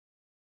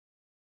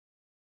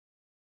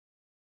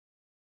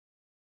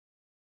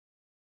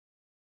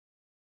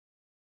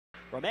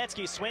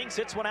Romanski swings,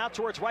 hits one out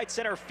towards right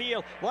center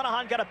field.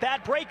 Lenahan got a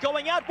bad break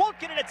going out, won't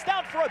get it, it's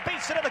down for a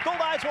base hit, and the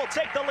Goldeyes will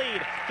take the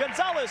lead.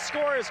 Gonzalez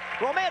scores,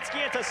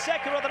 Romanski into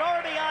second with an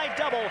RBI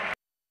double.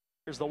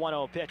 Here's the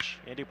 1-0 pitch,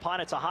 and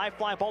DuPont, it's a high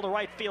fly ball to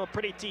right field,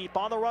 pretty deep.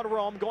 On the run,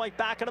 Rome going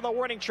back into the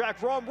warning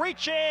track. Rome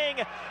reaching,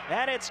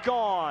 and it's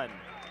gone.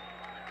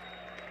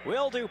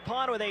 Will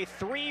DuPont with a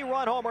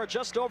 3-run homer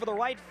just over the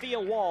right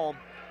field wall.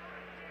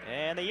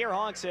 And the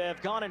AirHogs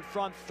have gone in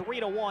front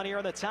 3-1 here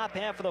in the top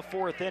half of the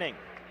fourth inning.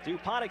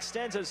 DuPont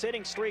extends his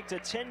hitting streak to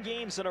 10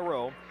 games in a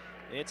row.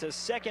 It's his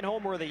second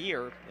homer of the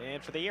year,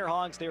 and for the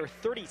AirHogs, they are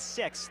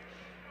 36th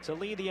to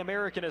lead the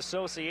American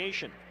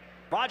Association.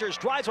 Rogers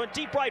drives one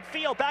deep right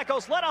field. Back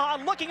goes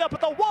Lenahan looking up at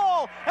the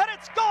wall, and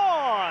it's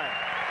gone!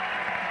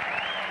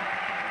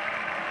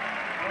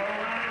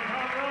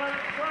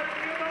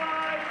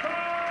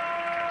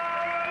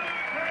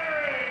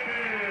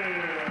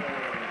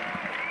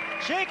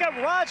 Jacob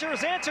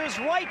Rogers answers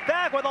right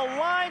back with a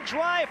line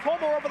drive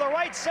homer over the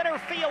right center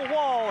field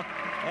wall.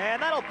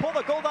 And that'll pull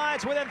the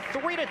Goldeyes within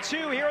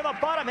 3-2 here in the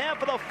bottom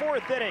half of the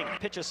fourth inning.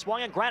 Pitch is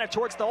swung and grounded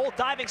towards the hole.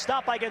 Diving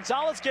stop by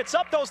Gonzalez. Gets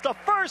up, goes to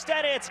first,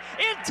 and it's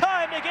in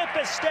time to get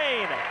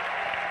Bistain.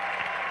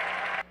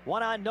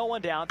 1 on, no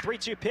one down.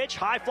 3-2 pitch,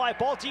 high fly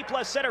ball, deep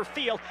left center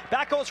field.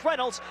 Back goes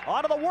Reynolds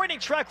onto the warning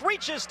track,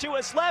 reaches to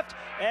his left,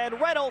 and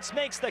Reynolds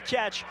makes the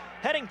catch.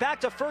 Heading back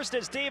to first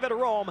is David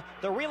Rome.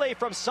 The relay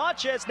from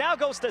Sanchez now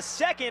goes to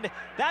second.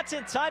 That's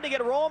in time to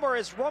get Rome, or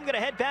is Rome going to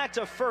head back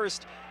to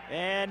first?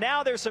 And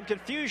now there's some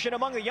confusion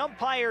among the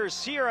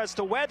umpires here as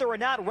to whether or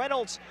not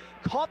Reynolds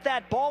caught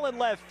that ball in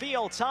left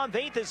field. Tom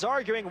Vaith is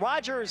arguing.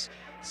 Rogers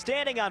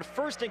standing on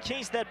first in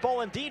case that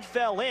ball indeed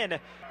fell in.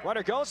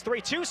 Runner goes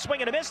 3-2,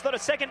 swing and a miss, throw to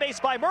second base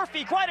by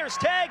Murphy. Grider's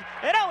tag,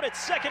 and out at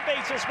second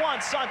base is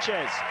Juan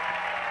Sanchez.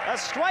 A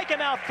strike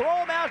him out, throw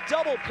him out,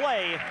 double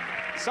play.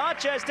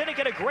 Sanchez didn't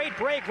get a great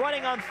break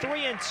running on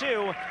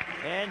 3-2,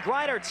 and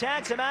Grider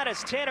tags him out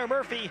as Tanner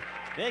Murphy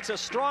makes a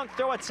strong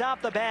throw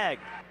atop the bag.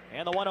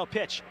 And the 1-0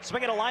 pitch,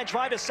 swinging a line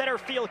drive to center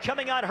field,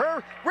 coming on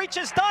Hur,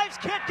 reaches, dives,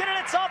 can't get it,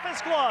 it's off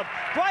his glove.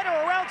 Grider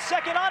around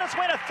second, on his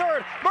way to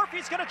third.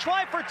 Murphy's gonna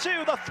try for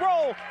two, the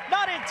throw,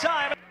 not in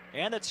time.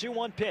 And the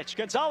 2-1 pitch,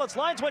 Gonzalez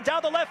lines one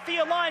down the left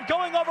field line,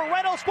 going over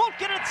Reynolds, won't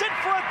get it, it's in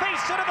for a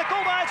base hit, and the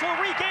Goldeyes will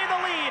regain the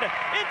lead.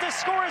 In to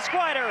score is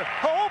Grider,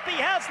 Hopi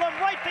has them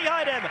right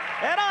behind him,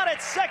 and on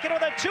at second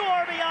with a 2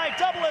 RBI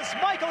double is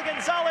Maikol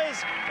Gonzalez,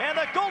 and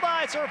the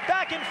Goldeyes are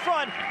back in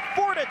front,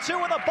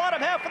 4-2 in the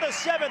bottom half of the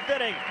seventh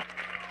inning.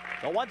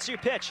 The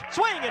 1-2 pitch,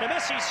 swing and a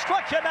miss, he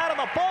struck him out, and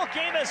the ball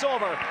game is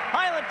over.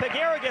 Jailen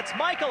Peguero gets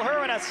Michael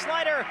Hur in a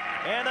slider,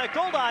 and the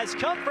Goldeyes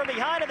come from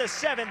behind in the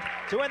seventh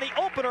to win the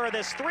opener of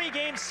this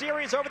 3-game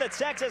series over the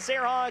Texas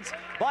AirHogs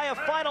by a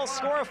final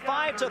score of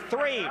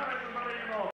 5-3.